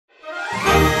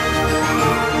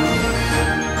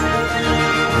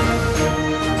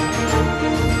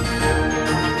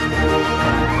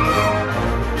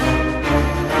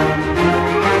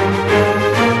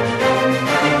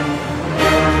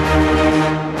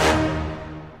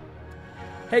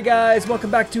Hey guys,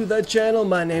 welcome back to the channel.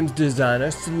 My name's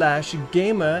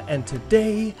Designer/Gamer, and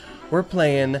today we're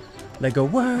playing Lego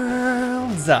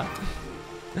Worlds Up.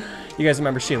 You guys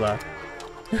remember Sheila?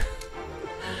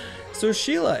 So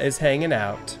Sheila is hanging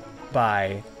out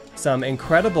by some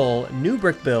incredible new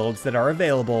brick builds that are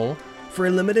available for a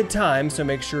limited time, so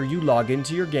make sure you log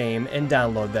into your game and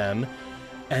download them.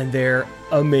 And they're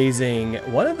amazing.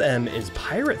 One of them is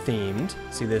pirate themed.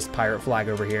 See this pirate flag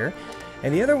over here?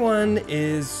 And the other one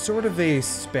is sort of a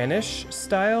Spanish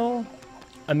style,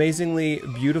 amazingly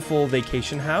beautiful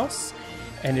vacation house.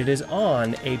 And it is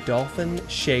on a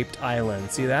dolphin-shaped island.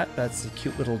 See that? That's a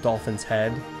cute little dolphin's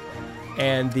head.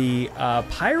 And the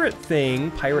pirate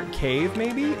cave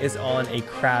maybe, is on a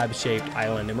crab-shaped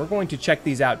island. And we're going to check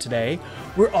these out today.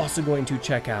 We're also going to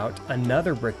check out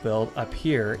another brick build up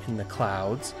here in the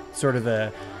clouds. Sort of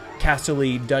a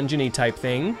castle-y, dungeon-y type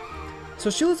thing. So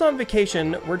Sheila's on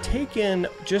vacation. We're taking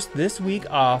just this week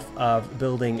off of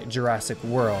building Jurassic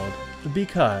World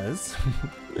because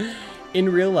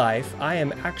in real life, I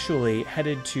am actually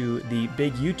headed to the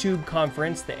big YouTube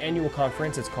conference, the annual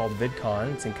conference. It's called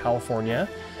VidCon. It's in California.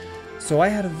 So I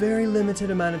had a very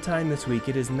limited amount of time this week.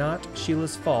 It is not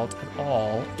Sheila's fault at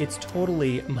all. It's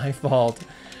totally my fault.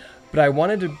 But I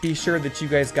wanted to be sure that you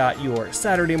guys got your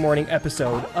Saturday morning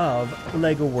episode of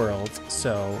Lego Worlds.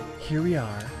 So here we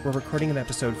are. We're recording an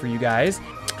episode for you guys.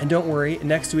 And don't worry,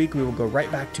 next week we will go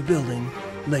right back to building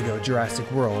Lego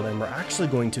Jurassic World. And we're actually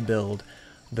going to build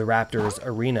the Raptors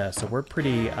Arena. So we're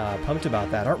pretty pumped about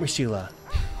that, aren't we, Sheila?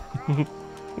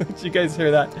 Did you guys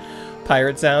hear that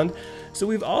pirate sound? So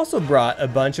we've also brought a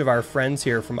bunch of our friends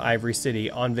here from Ivory City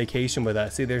on vacation with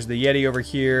us. See, there's the Yeti over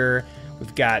here.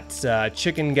 We've got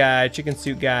chicken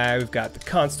suit guy. We've got the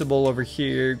constable over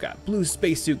here. We've got blue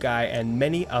spacesuit guy and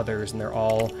many others. And they're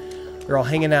all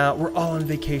hanging out. We're all on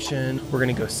vacation. We're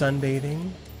gonna go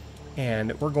sunbathing,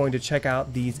 and we're going to check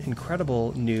out these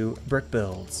incredible new brick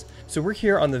builds. So we're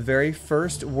here on the very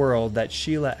first world that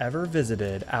Sheila ever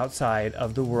visited outside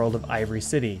of the world of Ivory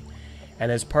City.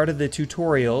 And as part of the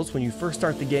tutorials, when you first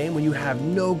start the game, when you have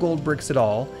no gold bricks at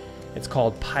all, it's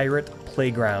called Pirate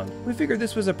Playground. We figured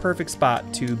this was a perfect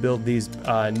spot to build these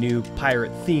new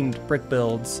pirate-themed brick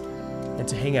builds and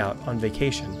to hang out on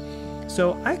vacation.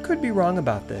 So I could be wrong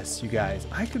about this, you guys.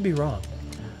 I could be wrong.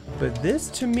 But this,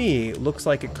 to me, looks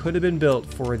like it could have been built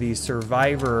for the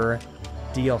Survivor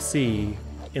DLC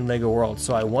in Lego World.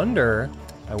 So I wonder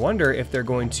if they're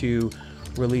going to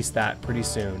release that pretty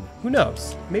soon. Who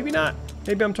knows? Maybe not.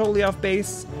 Maybe I'm totally off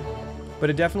base. But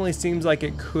it definitely seems like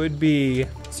it could be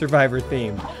Survivor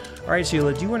themed. All right,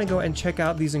 Sheila, do you want to go and check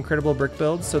out these incredible brick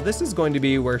builds? So this is going to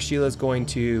be where Sheila's going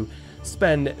to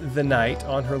spend the night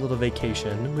on her little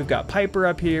vacation. We've got Piper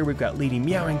up here, we've got Lady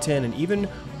Meowington, and even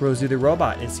Rosie the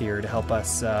robot is here to help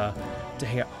us to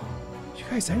hang out. Oh, you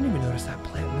guys, I didn't even notice that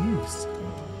plant moves.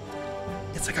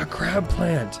 It's like a crab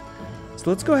plant.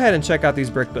 So let's go ahead and check out these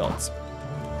brick builds.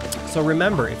 So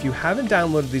remember, if you haven't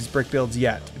downloaded these brick builds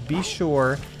yet, be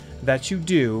sure that you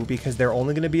do, because they're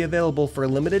only going to be available for a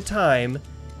limited time.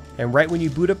 And right when you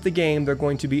boot up the game, they're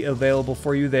going to be available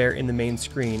for you there in the main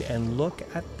screen. And look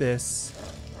at this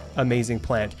amazing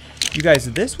plant. You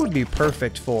guys, this would be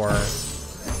perfect for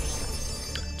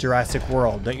Jurassic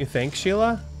World, don't you think,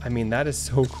 Sheila? I mean, that is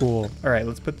so cool. All right,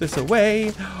 let's put this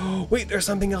away. Wait, there's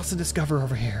something else to discover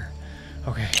over here.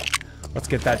 Okay, let's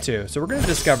get that too. So we're going to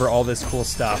discover all this cool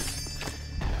stuff.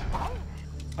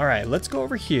 All right, let's go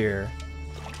over here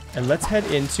and let's head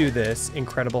into this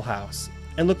incredible house.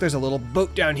 And look, there's a little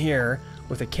boat down here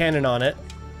with a cannon on it.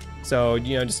 So,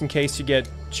 you know, just in case you get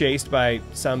chased by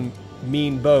some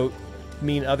mean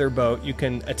other boat, you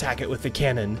can attack it with the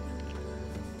cannon.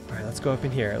 All right, let's go up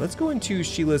in here. Let's go into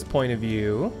Sheila's point of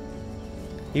view.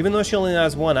 Even though she only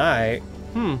has one eye,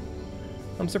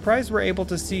 I'm surprised we're able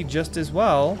to see just as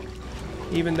well,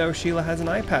 even though Sheila has an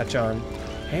eye patch on.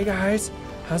 Hey guys,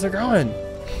 how's it going?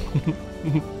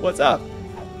 What's up?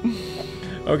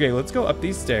 Okay, let's go up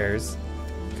these stairs.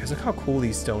 Guys, look how cool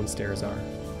these stone stairs are.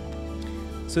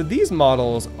 So these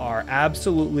models are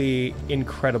absolutely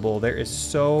incredible. There is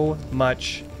so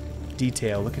much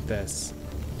detail. Look at this.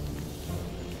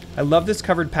 I love this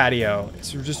covered patio.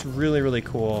 It's just really, really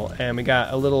cool. And we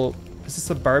got a little, is this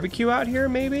a barbecue out here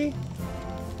maybe?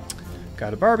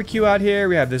 Got a barbecue out here.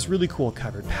 We have this really cool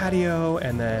covered patio.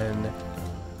 And then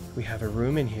we have a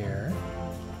room in here.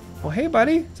 Well, hey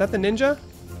buddy, is that the ninja?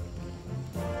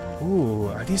 Ooh,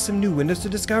 are these some new windows to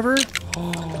discover?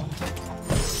 Oh,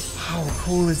 how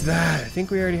cool is that? I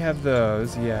think we already have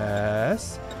those,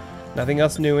 yes. Nothing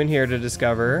else new in here to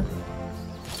discover.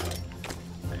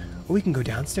 Oh, we can go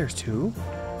downstairs too.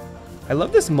 I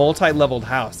love this multi-leveled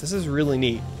house. This is really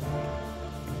neat.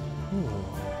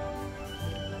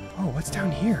 what's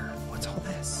down here? What's all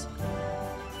this?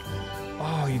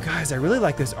 Oh, you guys, I really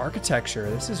like this architecture.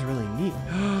 This is really neat.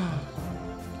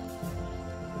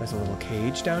 There's a little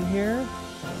cage down here.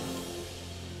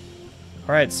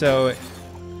 All right, so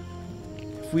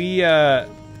if we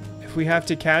have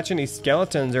to catch any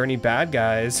skeletons or any bad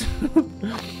guys,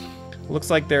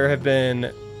 looks like there have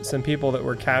been some people that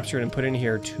were captured and put in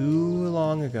here too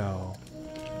long ago.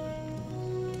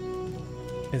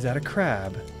 Is that a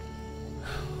crab?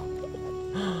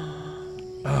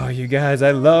 Oh, you guys,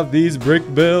 I love these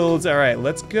brick builds. All right,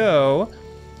 let's go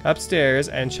upstairs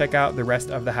and check out the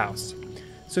rest of the house.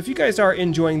 So if you guys are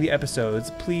enjoying the episodes,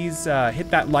 please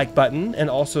hit that like button and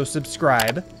also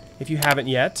subscribe if you haven't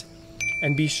yet.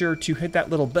 And be sure to hit that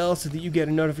little bell so that you get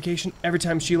a notification every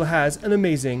time Sheila has an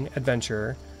amazing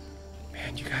adventure.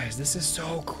 Man, you guys, this is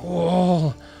so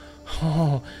cool.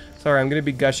 Oh, sorry, I'm gonna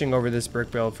be gushing over this brick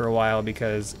build for a while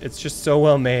because it's just so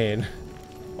well made.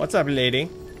 What's up, lady?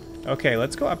 Okay,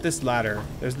 let's go up this ladder.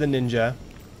 There's the ninja.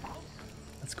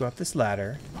 Let's go up this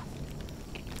ladder.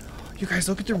 You guys,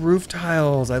 look at the roof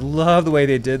tiles. I love the way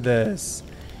they did this.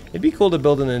 It'd be cool to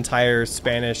build an entire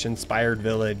Spanish-inspired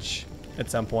village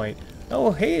at some point.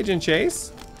 Oh, hey, Agent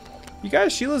Chase. You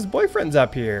guys, Sheila's boyfriend's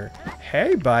up here.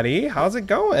 Hey, buddy, how's it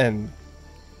going?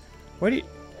 What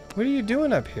are you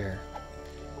doing up here?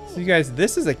 So you guys,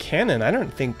 this is a cannon. I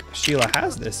don't think Sheila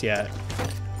has this yet.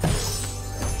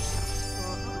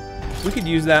 We could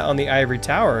use that on the ivory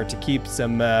tower to keep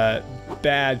some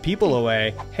bad people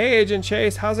away. Hey, Agent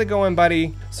Chase, how's it going,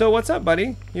 buddy? So what's up,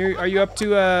 buddy? Are you up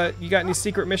to, you got any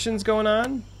secret missions going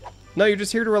on? No, you're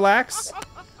just here to relax?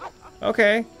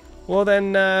 Okay. Well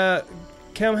then,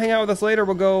 come hang out with us later.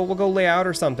 We'll go lay out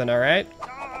or something, all right?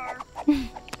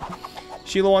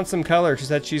 Sheila wants some color. She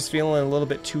said she's feeling a little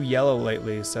bit too yellow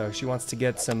lately, so she wants to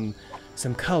get some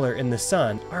color in the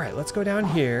sun. All right, let's go down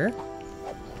here.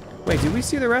 Wait, did we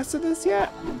see the rest of this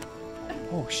yet?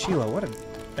 Oh, Sheila, what an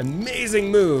amazing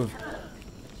move.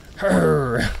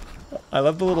 Her. I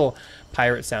love the little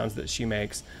pirate sounds that she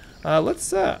makes. Let's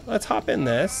hop in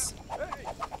this.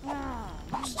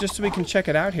 Just so we can check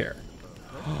it out here.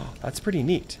 Oh, that's pretty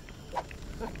neat.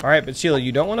 All right, but Sheila,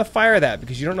 you don't want to fire that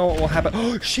because you don't know what will happen.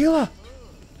 Oh, Sheila!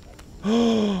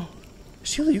 Oh,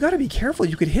 Sheila, you got to be careful.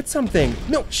 You could hit something.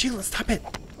 No, Sheila, stop it.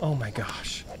 Oh my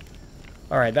gosh.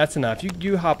 All right, that's enough.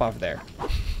 You hop off there.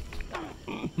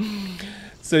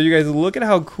 So you guys, look at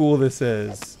how cool this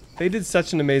is. They did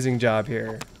such an amazing job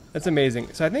here. That's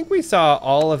amazing. So I think we saw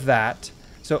all of that.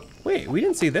 So wait, we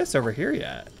didn't see this over here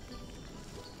yet.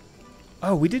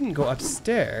 Oh, we didn't go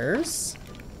upstairs.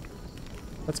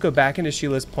 Let's go back into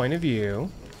Sheila's point of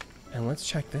view and let's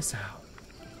check this out.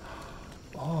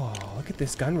 Oh, look at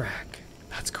this gun rack.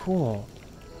 That's cool.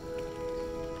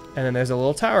 And then there's a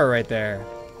little tower right there.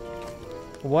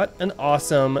 What an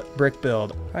awesome brick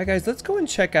build. All right, guys, let's go and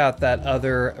check out that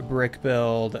other brick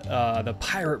build, the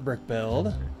pirate brick build.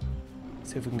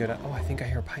 Let's see if we can go to, oh, I think I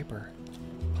hear Piper.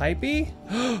 Pipey?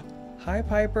 Hi,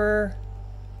 Piper.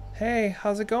 Hey,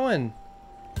 how's it going?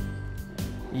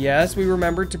 Yes, we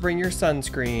remembered to bring your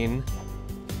sunscreen.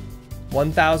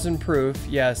 1,000 proof.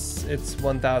 Yes, it's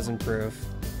 1,000 proof.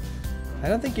 I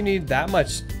don't think you need that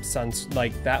much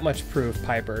that much proof,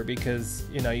 Piper, because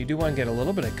you know you do want to get a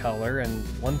little bit of color. And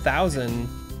 1,000,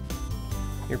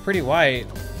 you're pretty white.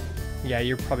 Yeah,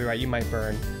 you're probably right. You might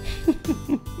burn.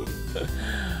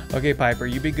 Okay, Piper,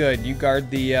 you be good. You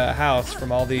guard the house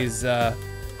from all these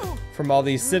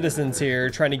citizens here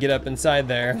trying to get up inside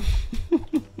there.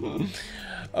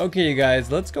 Okay, you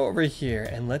guys, let's go over here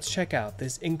and let's check out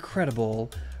this incredible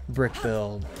brick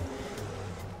build.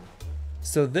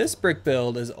 So this brick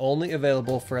build is only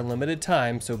available for a limited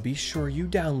time, so be sure you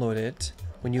download it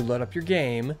when you load up your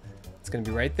game. It's gonna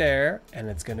be right there, and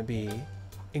it's gonna be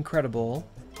incredible,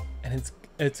 and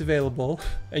it's available,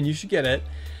 and you should get it.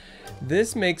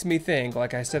 This makes me think,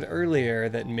 like I said earlier,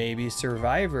 that maybe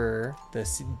Survivor,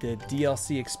 the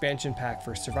DLC expansion pack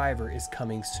for Survivor is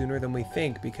coming sooner than we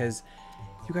think, because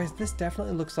you guys, this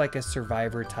definitely looks like a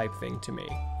Survivor type thing to me.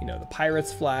 You know, the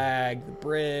pirate's flag, the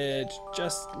bridge,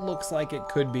 just looks like it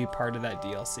could be part of that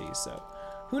DLC. So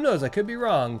who knows, I could be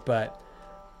wrong, but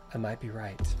I might be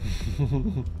right.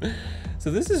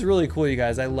 So this is really cool, you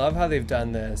guys. I love how they've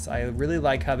done this. I really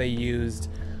like how they used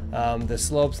the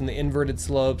slopes and the inverted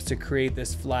slopes to create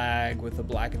this flag with the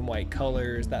black and white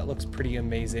colors. That looks pretty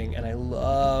amazing. And I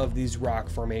love these rock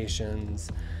formations.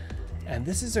 And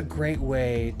this is a great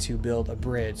way to build a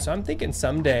bridge. So I'm thinking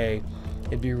someday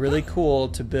it'd be really cool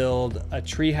to build a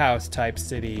treehouse type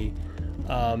city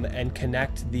and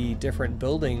connect the different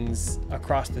buildings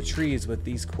across the trees with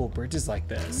these cool bridges like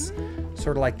this.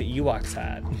 Sort of like the Ewoks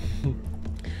had.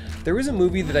 There was a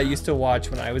movie that I used to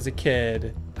watch when I was a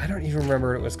kid. I don't even remember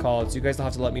what it was called, so you guys will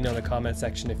have to let me know in the comment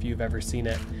section if you've ever seen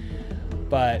it.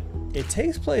 But it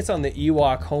takes place on the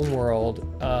Ewok homeworld.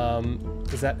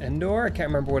 Is that Endor? I can't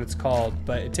remember what it's called,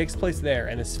 but it takes place there.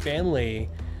 And this family,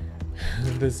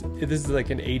 this is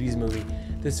like an 80s movie.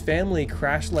 This family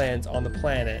crash lands on the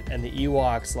planet, and the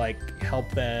Ewoks like help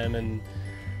them and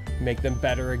make them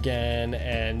better again,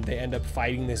 and they end up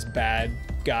fighting this bad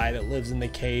guy that lives in the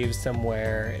caves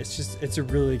somewhere. It's a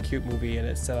really cute movie, and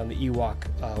it's set on the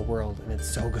Ewok world, and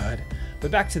it's so good.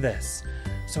 But back to this.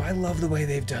 So I love the way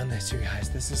they've done this, you guys.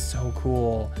 This is so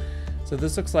cool. So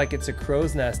this looks like it's a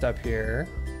crow's nest up here,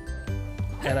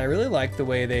 and I really like the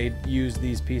way they use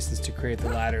these pieces to create the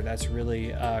ladder. That's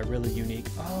really really unique.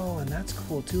 Oh, and that's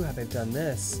cool too, how they've done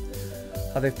this.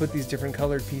 How they've put these different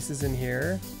colored pieces in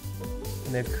here,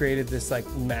 and they've created this like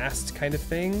mast kind of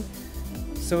thing.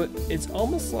 So it's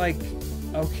almost like,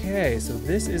 okay, so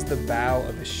this is the bow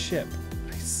of a ship.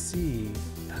 I see.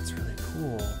 That's really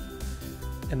cool.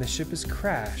 And the ship has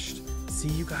crashed. See,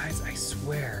 you guys, I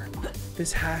swear,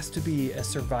 this has to be a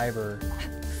Survivor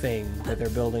thing that they're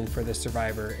building for the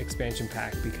Survivor expansion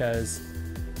pack, because,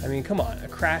 I mean, come on, a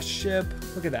crashed ship?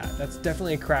 Look at that. That's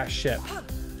definitely a crashed ship.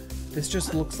 This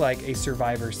just looks like a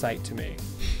Survivor site to me.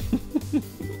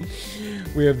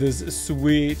 We have this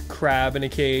sweet crab in a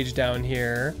cage down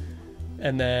here,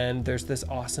 and then there's this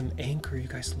awesome anchor. You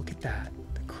guys, look at that.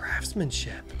 The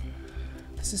craftsmanship.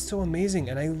 This is so amazing,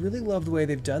 and I really love the way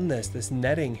they've done this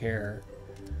netting here.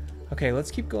 Okay, let's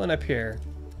keep going up here.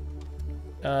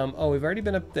 Oh, we've already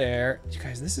been up there. You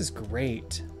guys, this is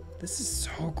great. This is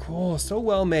so cool, so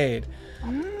well made.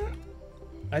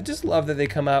 I just love that they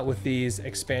come out with these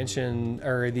expansion,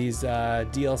 or these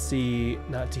DLC,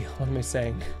 what am I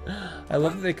saying? I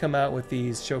love that they come out with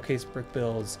these showcase brick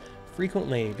builds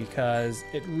frequently, because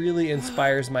it really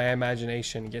inspires my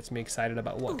imagination, gets me excited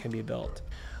about what can be built.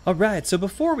 All right, so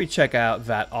before we check out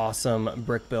that awesome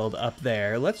brick build up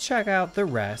there, let's check out the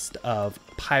rest of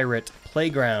Pirate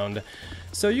Playground.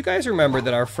 So you guys remember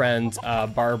that our friends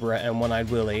Barbara and One-Eyed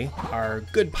Willie, our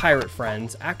good pirate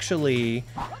friends, actually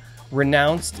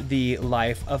renounced the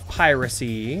life of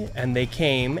piracy, and they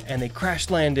came and they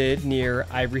crash landed near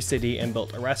Ivory City and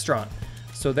built a restaurant.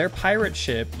 So their pirate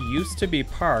ship used to be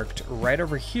parked right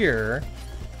over here,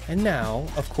 and now,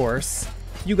 of course,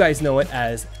 you guys know it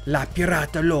as La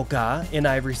Pirata Loca in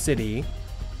Ivory City.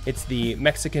 It's the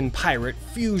Mexican pirate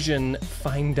fusion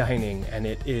fine dining, and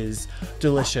it is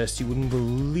delicious. You wouldn't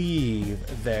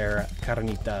believe their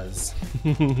carnitas.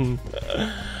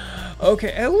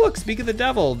 Okay, and look, speak of the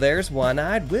devil, there's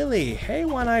One-Eyed Willie. Hey,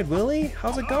 One-Eyed Willie,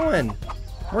 how's it going?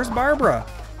 Where's Barbara?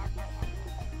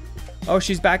 Oh,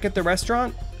 she's back at the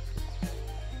restaurant?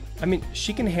 I mean,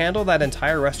 she can handle that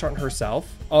entire restaurant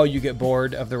herself. Oh, you get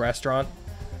bored of the restaurant?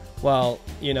 Well,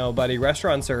 you know, buddy,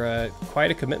 restaurants are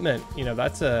quite a commitment. You know,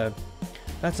 that's a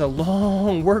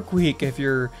long work week if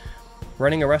you're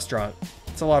running a restaurant.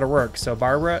 It's a lot of work. So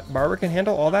Barbara can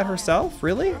handle all that herself?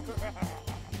 Really?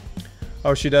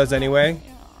 Oh, she does anyway?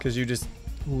 Because you just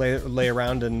lay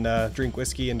around and drink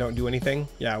whiskey and don't do anything?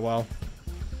 Yeah, well,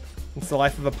 it's the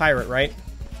life of a pirate, right?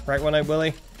 Right, One-Eyed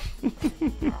Willie?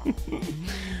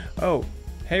 Oh,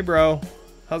 hey bro,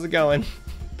 how's it going?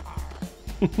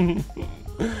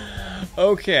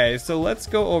 Okay, so let's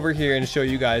go over here and show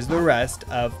you guys the rest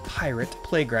of Pirate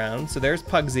Playground. So there's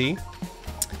Pugsy,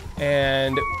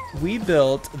 and we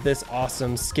built this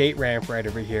awesome skate ramp right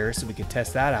over here so we could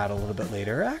test that out a little bit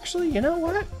later. Actually, you know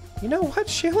what? You know what,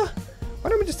 Sheila? Why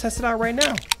don't we just test it out right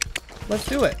now? Let's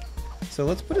do it. So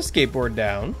let's put a skateboard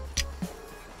down,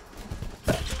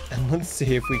 and let's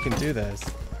see if we can do this.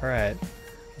 All right,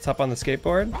 let's hop on the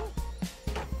skateboard.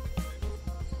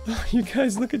 Oh, you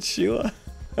guys, look at Sheila.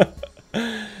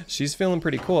 She's feeling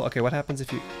pretty cool. Okay, what happens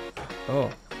if you...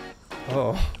 Oh.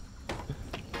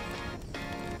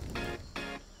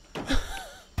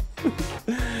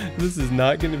 This is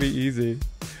not going to be easy.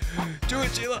 Do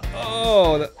it, Sheila.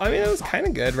 Oh, I mean, that was kind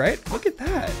of good, right? Look at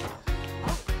that.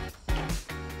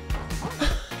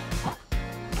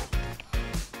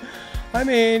 I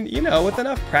mean, you know, with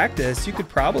enough practice, you could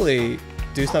probably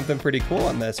do something pretty cool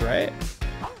on this, right?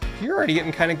 You're already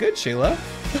getting kind of good, Sheila.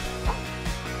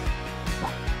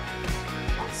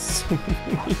 Sweet.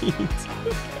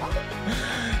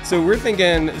 So we're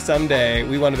thinking someday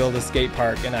we want to build a skate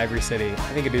park in Ivory City. I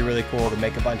think it'd be really cool to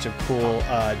make a bunch of cool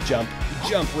jump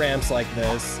ramps like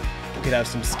this. We could have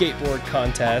some skateboard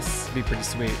contests. It'd be pretty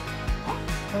sweet.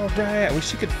 Oh, right. I wish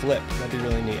she could flip. That'd be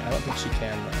really neat. I don't think she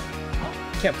can, though.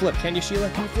 Can't flip, can you, Sheila?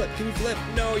 Can you flip? Can you flip?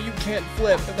 No, you can't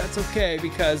flip, but that's okay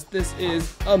because this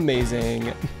is amazing.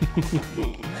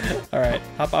 All right,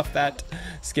 hop off that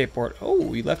skateboard.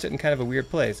 Oh, you left it in kind of a weird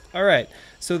place. All right,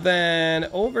 so then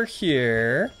over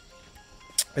here,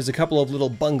 there's a couple of little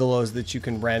bungalows that you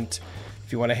can rent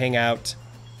if you want to hang out,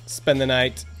 spend the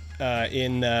night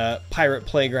in Pirate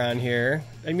Playground here.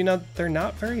 I mean, they're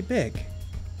not very big.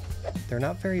 They're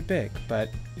not very big, but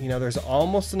you know, there's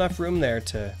almost enough room there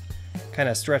to kind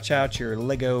of stretch out your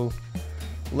Lego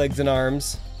legs and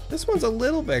arms. This one's a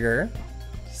little bigger.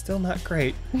 Still not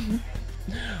great.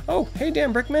 Oh, hey,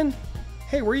 Dan Brickman.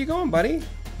 Hey, where you going, buddy?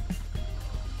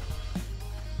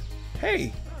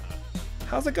 Hey,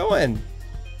 how's it going?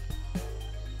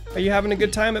 Are you having a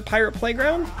good time at Pirate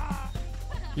Playground?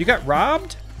 You got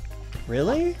robbed?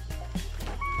 Really?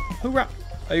 Who robbed?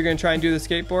 Oh, you're gonna try and do the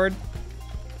skateboard?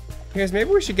 Hey guys, maybe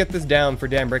we should get this down for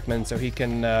Dan Brickman so he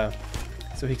can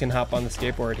hop on the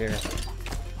skateboard here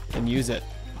and use it.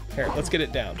 Here, let's get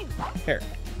it down. Here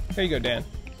you go, Dan.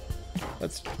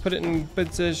 Let's put it in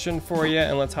position for you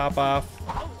and let's hop off.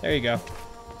 There you go.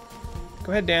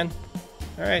 Go ahead, Dan.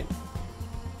 All right.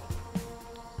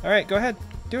 All right, go ahead.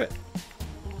 Do it.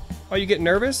 Oh, you get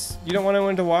nervous? You don't want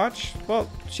anyone to watch? Well,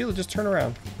 Sheila, just turn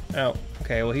around. Oh,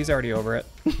 okay. Well, he's already over it.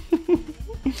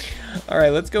 All right,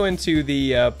 let's go into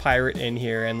the Pirate Inn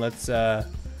here and let's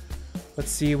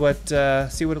see what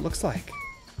it looks like.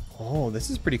 Oh, this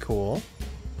is pretty cool.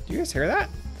 Do you guys hear that?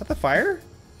 Is that the fire?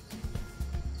 I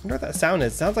wonder what that sound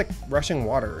is. It sounds like rushing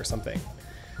water or something.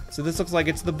 So this looks like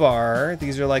it's the bar.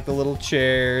 These are like the little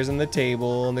chairs and the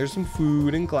table, and there's some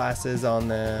food and glasses on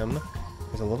them.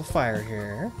 There's a little fire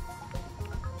here.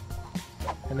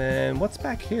 And then what's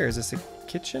back here? Is this a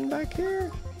kitchen back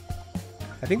here?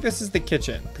 I think this is the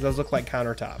kitchen, because those look like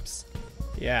countertops.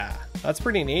 Yeah, that's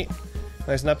pretty neat.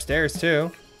 There's an upstairs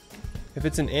too. If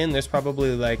it's an inn, there's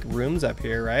probably like rooms up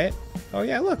here, right? Oh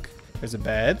yeah, look, there's a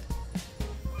bed.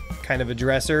 Kind of a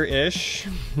dresser-ish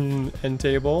and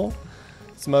table.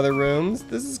 Some other rooms.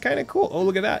 This is kind of cool. Oh,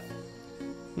 look at that.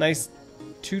 Nice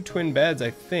 2 twin beds, I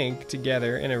think,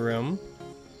 together in a room.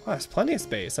 Wow, there's plenty of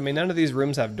space. I mean, none of these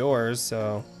rooms have doors,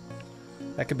 so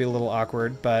that could be a little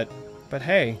awkward, but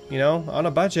hey, you know, on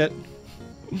a budget.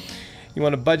 You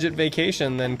want a budget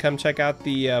vacation, then come check out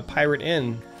the Pirate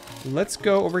Inn. Let's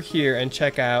go over here and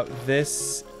check out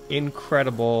this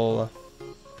incredible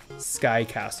sky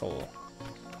castle.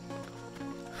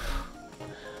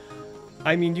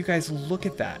 I mean, you guys, look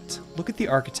at that. Look at the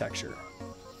architecture.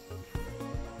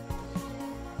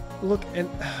 Look, and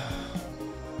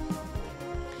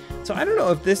so I don't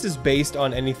know if this is based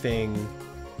on anything.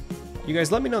 You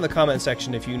guys let me know in the comment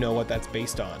section if you know what that's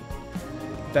based on.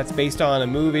 If that's based on a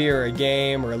movie or a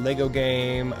game or a Lego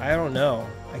game, I don't know.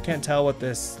 I can't tell what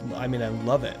this, I mean, I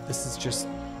love it. This is just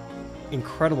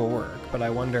incredible work, but I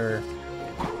wonder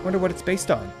what it's based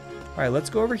on. All right, let's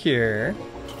go over here.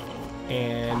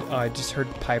 And I just heard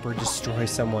Piper destroy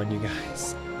someone, you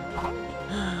guys.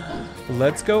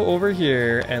 Let's go over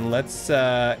here and let's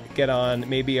get on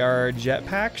maybe our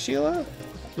jetpack, Sheila.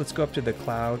 Let's go up to the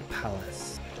Cloud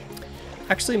Palace.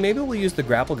 Actually, maybe we'll use the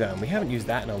grapple gun. We haven't used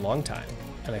that in a long time.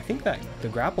 And I think that the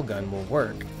grapple gun will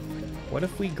work. What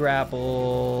if we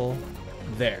grapple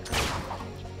there?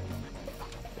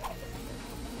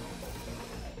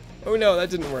 Oh no, that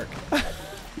didn't work.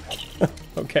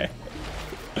 Okay.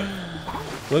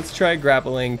 Let's try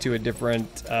grappling to a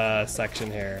different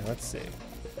section here. Let's see.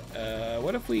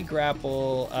 What if we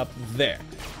grapple up there?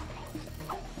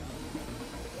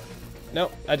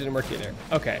 Nope, that didn't work either.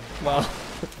 Okay, well,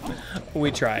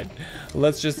 we tried.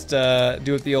 Let's just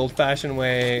do it the old-fashioned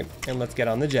way, and let's get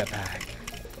on the jetpack.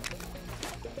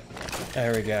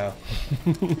 There we go.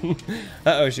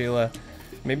 Uh-oh, Sheila.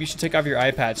 Maybe you should take off your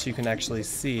eye patch so you can actually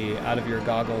see out of your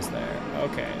goggles there.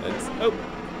 Okay, let's... Oh!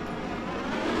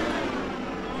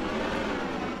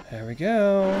 There we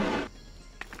go.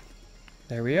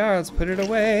 There we are. Let's put it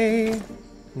away.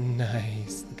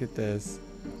 Nice. Look at this.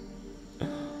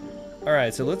 All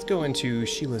right, so let's go into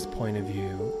Sheila's point of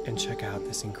view and check out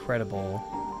this incredible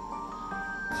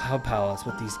Cloud Palace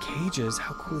with these cages.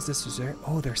 How cool is this? Is there?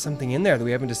 Oh, there's something in there that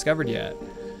we haven't discovered yet.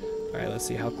 All right, let's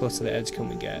see. How close to the edge can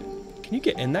we get? Can you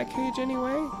get in that cage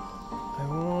anyway? I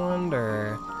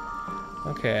wonder.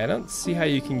 Okay, I don't see how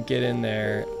you can get in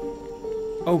there.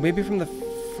 Oh, maybe from the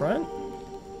front?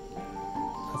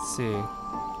 Let's see.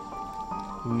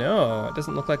 No, it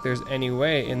doesn't look like there's any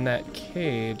way in that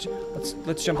cage.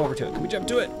 Let's jump over to it. Can we jump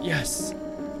to it? Yes.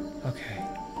 Okay.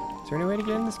 Is there any way to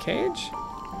get in this cage?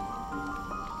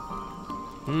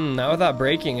 Not without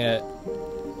breaking it.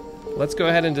 Let's go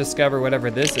ahead and discover whatever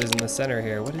this is in the center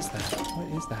here. What is that? What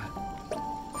is that?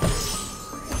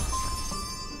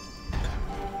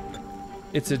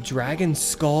 It's a dragon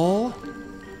skull?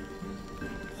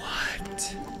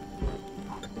 What?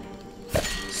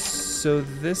 So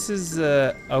this is,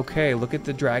 okay, look at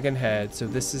the dragon head. So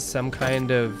this is some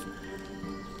kind of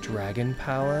dragon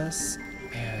palace.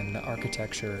 Man, the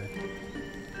architecture.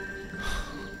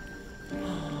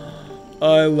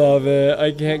 I love it.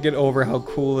 I can't get over how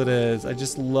cool it is. I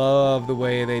just love the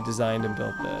way they designed and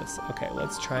built this. Okay,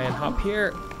 let's try and hop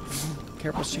here.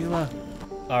 Careful, Sheila.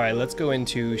 All right, let's go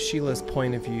into Sheila's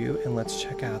point of view and let's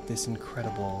check out this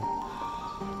incredible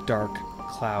dark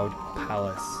cloud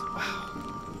palace. Wow.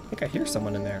 I think I hear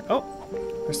someone in there. Oh,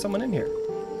 there's someone in here.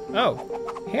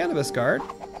 Oh, hey, Anubis guard.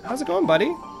 How's it going,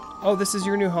 buddy? Oh, this is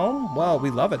your new home? Well, we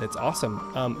love it. It's awesome.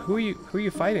 Who are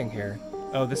you fighting here?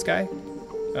 Oh, this guy?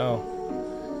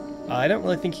 Oh. I don't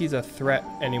really think he's a threat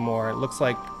anymore. It looks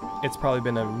like it's probably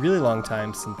been a really long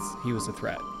time since he was a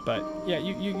threat. But yeah,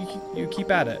 you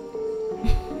keep at it.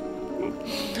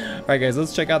 Alright guys,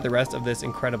 let's check out the rest of this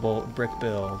incredible brick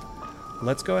build.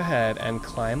 Let's go ahead and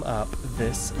climb up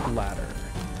this ladder.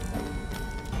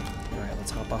 Alright,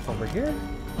 let's hop off over here.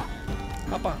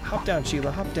 Hop down, Sheila,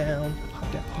 hop down.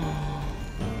 Hop down. Oh,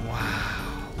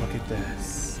 wow, look at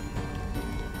this.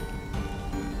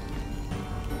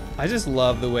 I just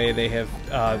love the way they have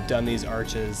done these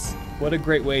arches. What a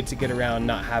great way to get around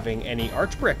not having any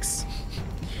arch bricks.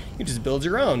 You just build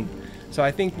your own. So I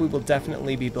think we will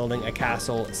definitely be building a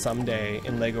castle someday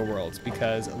in LEGO Worlds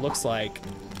because it looks like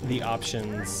the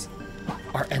options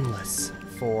are endless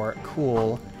for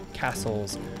cool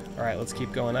castles. All right, let's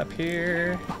keep going up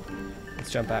here.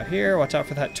 Let's jump out here. Watch out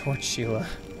for that torch, Sheila.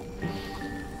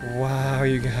 Wow,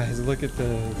 you guys, look at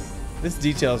this. This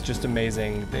detail is just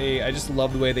amazing. I just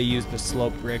love the way they use the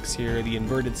slope bricks here, the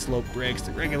inverted slope bricks,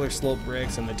 the regular slope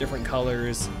bricks, and the different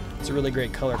colors. It's a really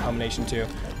great color combination too.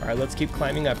 All right, let's keep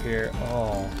climbing up here.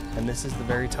 Oh, and this is the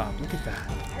very top. Look at that.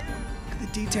 Look at the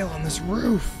detail on this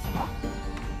roof.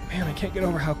 Man, I can't get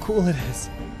over how cool it is.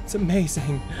 It's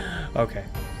amazing. Okay,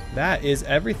 that is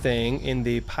everything in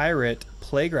the pirate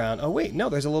playground. Oh wait, no,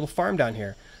 there's a little farm down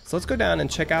here. So let's go down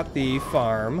and check out the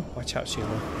farm. Watch out,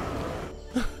 Sheila.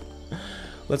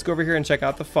 Let's go over here and check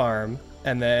out the farm.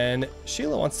 And then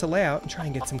Sheila wants to lay out and try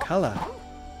and get some color.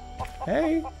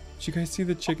 Hey, did you guys see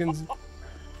the chickens?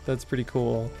 That's pretty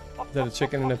cool. Is that a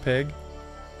chicken and a pig?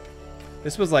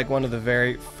 This was like one of the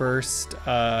very first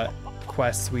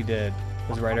quests we did. It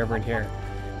was right over in here.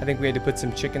 I think we had to put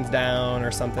some chickens down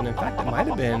or something. In fact, it might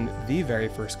have been the very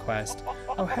first quest.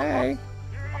 Oh, hey.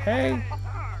 Hey.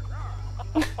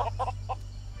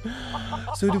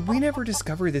 So did we never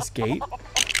discover this gate?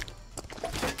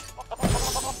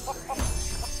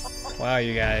 Wow,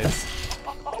 you guys.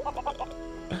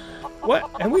 What?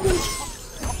 And we didn't...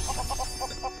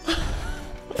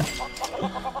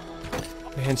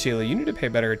 Man, Sheila, you need to pay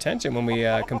better attention when we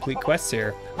complete quests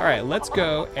here. All right, let's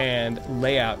go and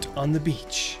lay out on the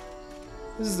beach.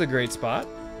 This is a great spot.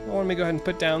 Let me go ahead and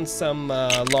put down some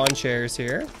lawn chairs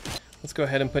here. Let's go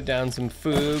ahead and put down some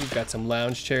food. We've got some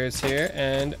lounge chairs here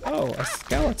and, oh, a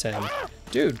skeleton.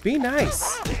 Dude, be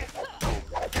nice.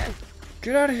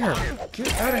 Get out of here.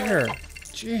 Get out of here.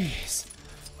 Jeez.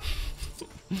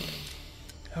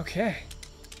 Okay.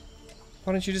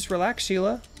 Why don't you just relax,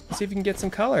 Sheila? See if you can get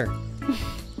some color.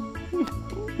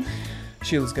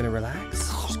 Sheila's gonna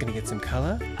relax. She's gonna get some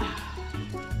color.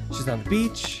 She's on the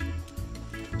beach.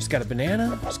 She's got a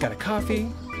banana. She's got a coffee.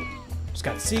 She's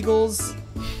got seagulls.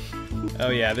 Oh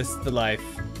yeah, this is the life.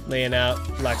 Laying out,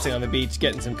 relaxing on the beach,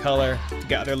 getting some color.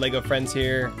 Got their Lego friends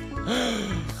here.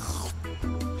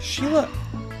 Sheila.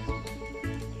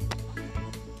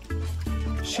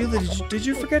 Sheila, did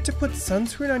you forget to put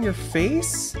sunscreen on your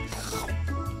face?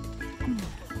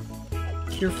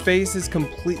 Your face is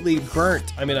completely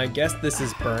burnt. I mean, I guess this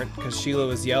is burnt because Sheila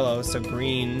was yellow, so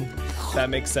green. That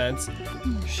makes sense.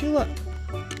 Sheila,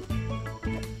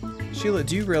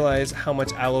 do you realize how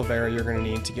much aloe vera you're gonna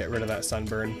need to get rid of that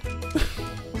sunburn?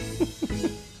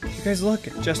 You guys look,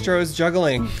 Jestro is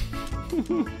juggling.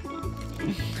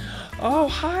 Oh,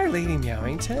 hi, Lady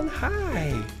Meowington.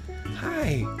 Hi.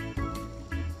 Hi.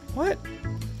 What?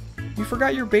 You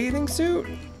forgot your bathing suit?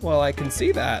 Well, I can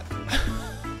see that.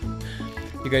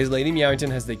 You guys, Lady Meowington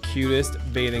has the cutest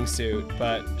bathing suit,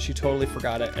 but she totally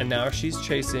forgot it, and now she's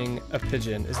chasing a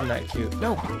pigeon. Isn't that cute?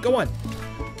 No, go on.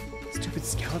 Stupid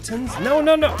skeletons? No,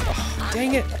 no, no. Oh,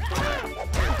 dang it.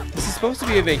 This is supposed to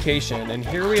be a vacation, and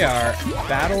here we are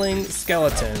battling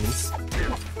skeletons.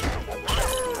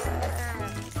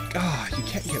 Oh, you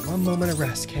can't get one moment of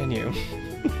rest, can you?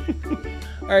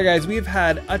 Alright guys, we've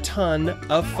had a ton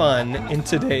of fun in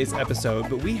today's episode,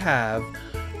 but we have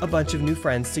a bunch of new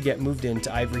friends to get moved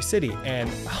into Ivory City, and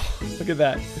oh, look at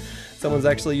that. Someone's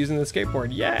actually using the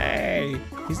skateboard. Yay!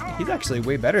 He's actually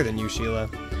way better than you, Sheila.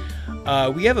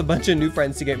 We have a bunch of new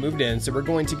friends to get moved in, so we're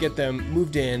going to get them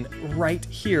moved in right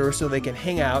here so they can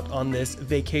hang out on this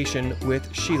vacation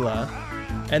with Sheila.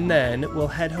 And then we'll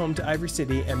head home to Ivory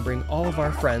City and bring all of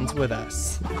our friends with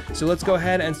us. So let's go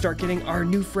ahead and start getting our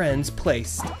new friends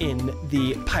placed in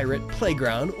the pirate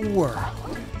playground world.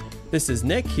 This is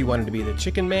Nick. He wanted to be the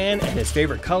chicken man and his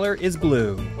favorite color is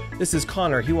blue. This is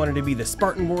Connor. He wanted to be the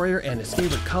Spartan warrior and his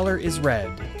favorite color is red.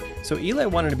 So Eli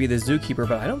wanted to be the zookeeper,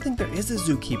 but I don't think there is a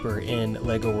zookeeper in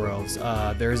LEGO Worlds.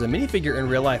 There is a minifigure in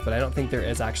real life, but I don't think there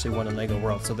is actually one in LEGO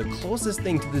Worlds. So the closest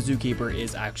thing to the zookeeper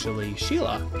is actually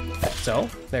Sheila. So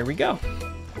there we go.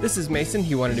 This is Mason.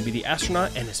 He wanted to be the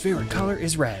astronaut and his favorite color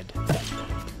is red.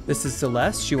 This is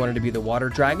Celeste. She wanted to be the water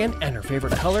dragon and her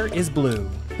favorite color is blue.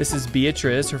 This is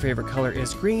Beatrice. Her favorite color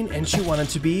is green and she wanted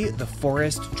to be the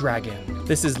forest dragon.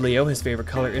 This is Leo. His favorite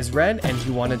color is red and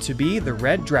he wanted to be the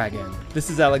red dragon.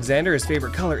 This is Alexander. His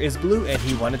favorite color is blue and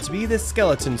he wanted to be the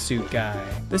skeleton suit guy.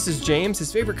 This is James.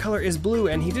 His favorite color is blue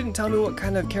and he didn't tell me what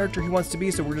kind of character he wants to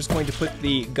be, so we're just going to put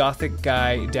the gothic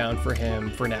guy down for him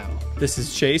for now. This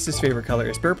is Chase. His favorite color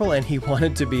is purple and he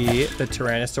wanted to be the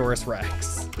Tyrannosaurus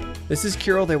Rex. This is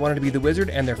Kirill. They wanted to be the wizard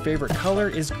and their favorite color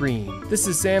is green. This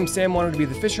is Sam. Sam wanted to be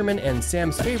the fisherman and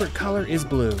Sam's favorite color is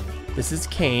blue. This is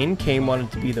Kane. Kane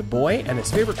wanted to be the boy and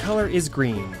his favorite color is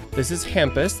green. This is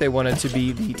Hampus. They wanted to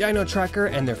be the dino tracker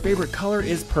and their favorite color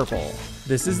is purple.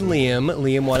 This is Liam.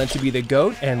 Liam wanted to be the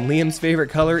goat and Liam's favorite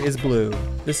color is blue.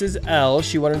 This is Elle.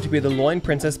 She wanted to be the loin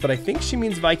princess, but I think she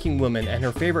means Viking woman and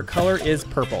her favorite color is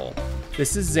purple.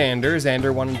 This is Xander.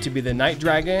 Xander wanted to be the night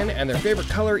dragon and their favorite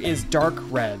color is dark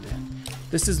red.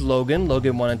 This is Logan.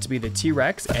 Logan wanted to be the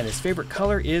T-Rex and his favorite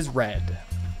color is red.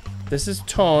 This is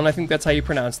Tone. I think that's how you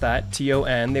pronounce that.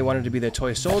 T-O-N. They wanted to be the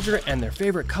toy soldier and their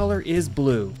favorite color is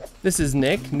blue. This is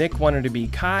Nick. Nick wanted to be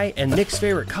Kai and Nick's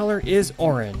favorite color is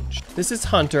orange. This is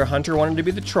Hunter. Hunter wanted to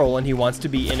be the troll and he wants to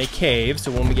be in a cave.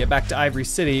 So when we get back to Ivory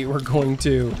City, we're going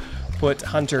to put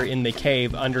Hunter in the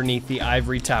cave underneath the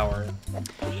ivory tower.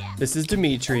 This is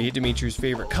Dimitri. Dimitri's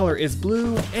favorite color is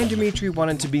blue, and Dimitri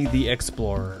wanted to be the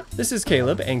explorer. This is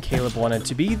Caleb, and Caleb wanted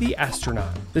to be the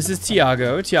astronaut. This is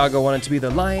Tiago. Tiago wanted to be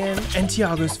the lion, and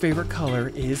Tiago's favorite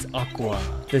color is aqua.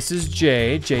 This is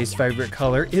Jay. Jay's favorite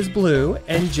color is blue,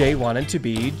 and Jay wanted to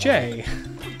be Jay.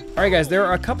 Alright guys, there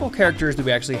are a couple characters that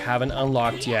we actually haven't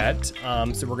unlocked yet,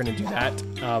 so we're going to do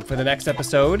that for the next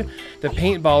episode. The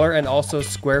Paintballer and also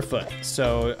Squarefoot.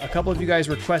 So a couple of you guys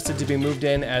requested to be moved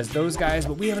in as those guys,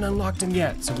 but we haven't unlocked them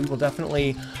yet, so we will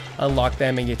definitely unlock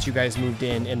them and get you guys moved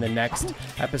in the next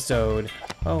episode.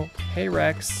 Oh, hey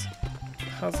Rex.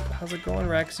 How's it going,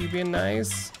 Rex? You being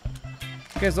nice?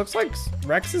 Guys, looks like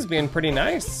Rex is being pretty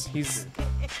nice. He's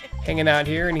hanging out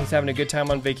here and he's having a good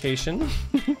time on vacation.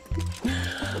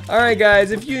 Alright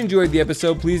guys, if you enjoyed the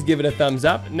episode, please give it a thumbs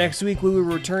up. Next week we will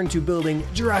return to building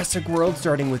Jurassic World,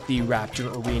 starting with the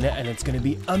Raptor Arena, and it's going to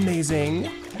be amazing.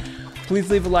 Please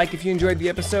leave a like if you enjoyed the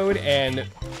episode, and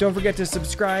don't forget to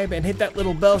subscribe and hit that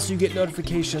little bell so you get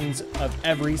notifications of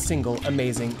every single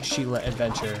amazing Sheila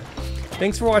adventure.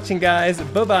 Thanks for watching guys,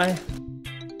 bye bye.